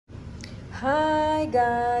Hai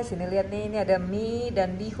guys, ini lihat nih, ini ada mie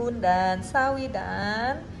dan bihun dan sawi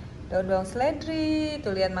dan daun-daun seledri. Tuh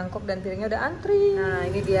lihat mangkok dan piringnya udah antri. Nah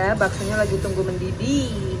ini dia baksonya lagi tunggu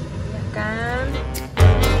mendidih, ya kan?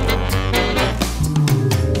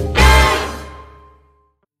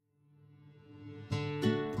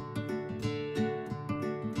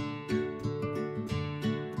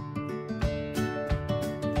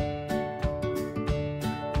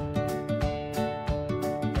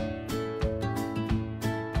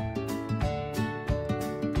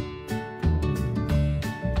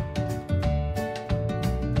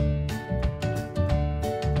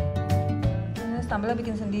 Sambalnya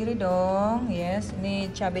bikin sendiri dong, yes.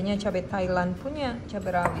 Ini cabenya cabai Thailand punya,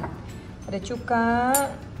 cabai rawit. Ada cuka,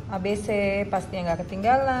 ABC pastinya nggak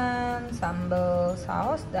ketinggalan, sambal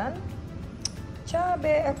saus dan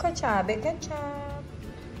cabai kecap.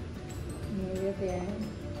 Nih lihat ya.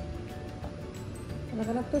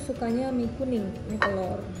 Anak-anak tuh sukanya mie kuning, mie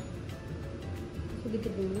telur.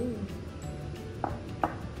 Sedikit dulu.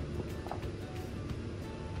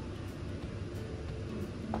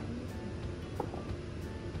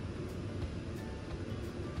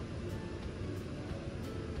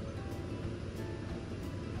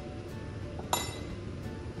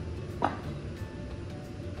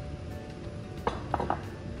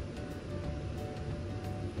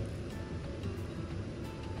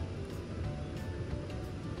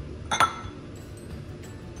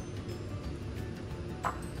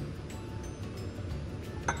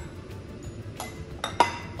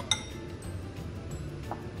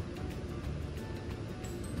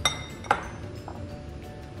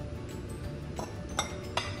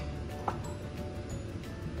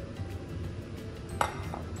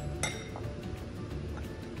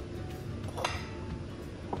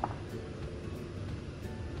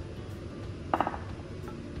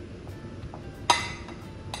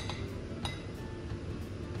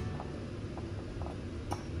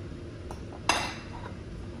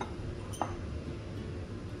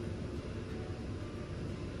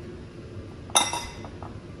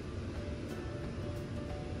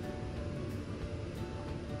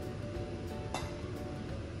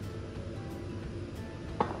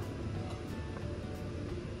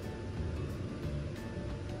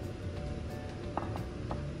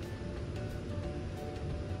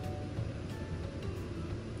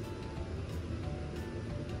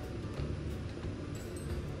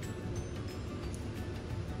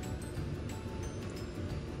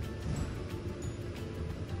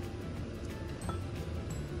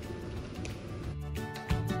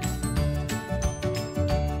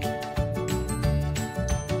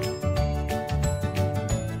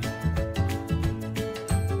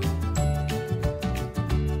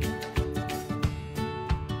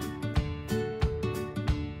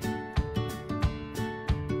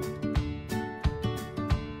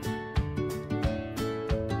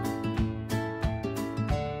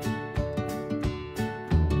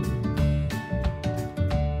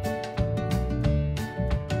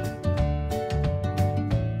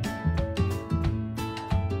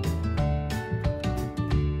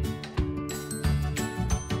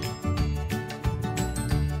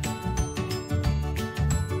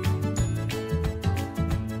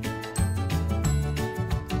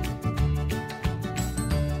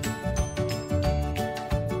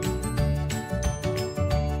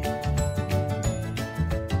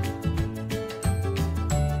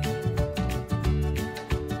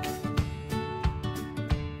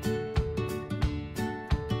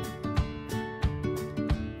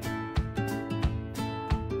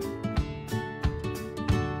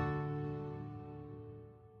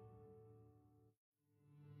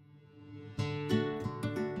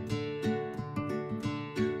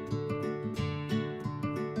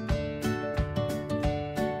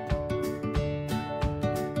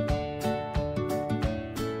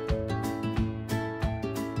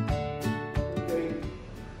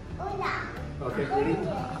 Okay, ready?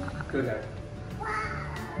 Go there.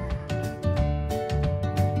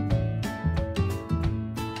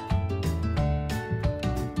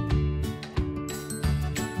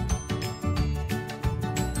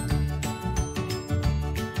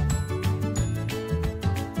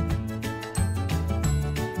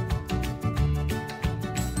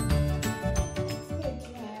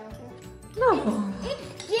 No.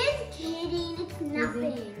 It's just kidding. It's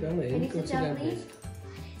nothing. Go in. Go sit down, please.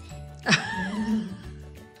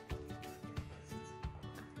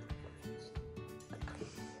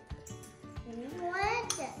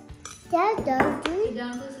 Dad, don't do Sit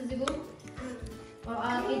down, please, as you go. Or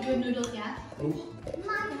I'll eat your noodles, yeah? No, it's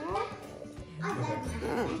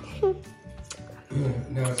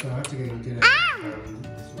not. I have to get into that.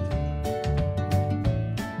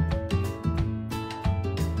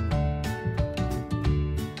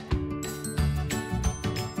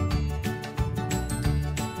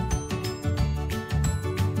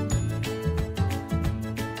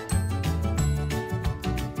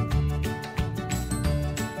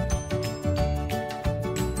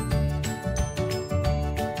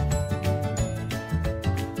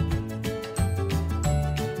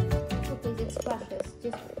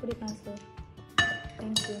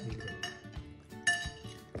 Thank you.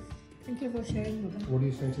 Thank you for sharing, Baba. What do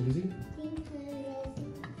you say to Lizzie?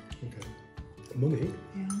 Okay. Mummy,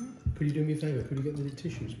 Yeah. could you do me a favour? Could you get the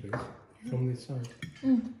tissues, please? From this side.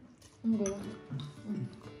 Enggak.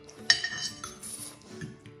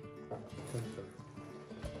 Perfect.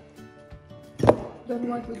 Don't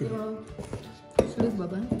wipe with your sleeve,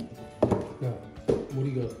 Baba. No. What do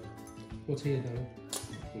you got? What's here, darling?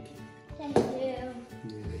 Thank you. Thank you. Yeah,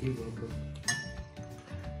 you're welcome.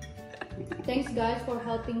 Thanks guys for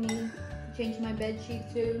helping me change my bed sheet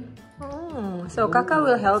too. Oh, so Kaka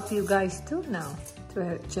will help you guys too now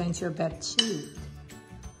to change your bed sheet.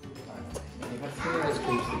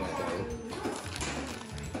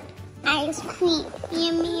 Ice cream.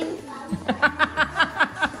 Yum, yum.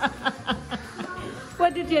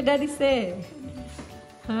 What did your daddy say?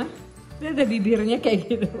 Hah? Dia ada bibirnya kayak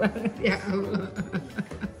gitu banget. Ya Allah.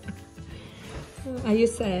 Are you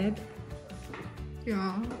sad?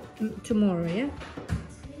 Yeah. Tomorrow, yeah?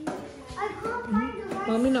 I can't find the right.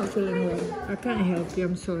 Mommy not feeling well. I can't help you.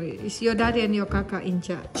 I'm sorry. It's your daddy and your Kaka in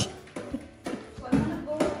charge.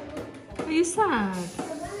 Are you sad?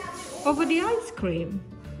 Over the ice cream?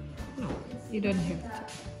 No, you don't have to.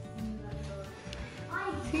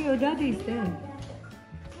 See, your daddy is there.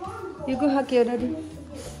 You go hug your daddy.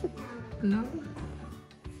 No?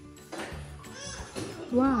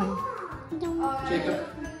 Why? Jacob,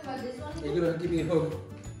 you're gonna give me a hug?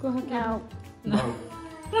 Go hug your No. No.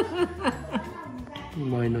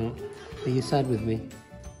 Why not? Are you sad with me?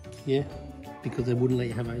 Yeah? Because I wouldn't let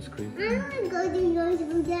you have ice cream. I'm going to go to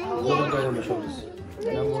the What about going on my shoulders?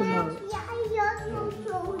 No more. tomorrow. Yeah, I love your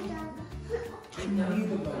shoulder.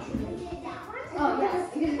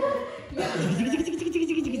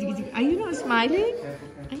 Are you not smiling?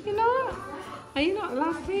 Are you not? Are you not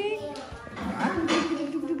laughing?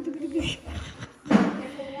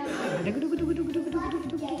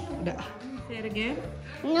 Say it again.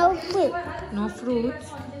 No fruit. No fruit.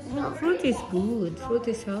 No. Fruit is good. Fruit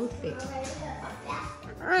is healthy.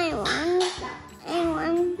 I want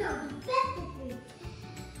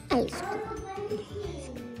ice cream.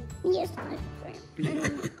 Yes, ice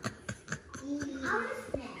cream.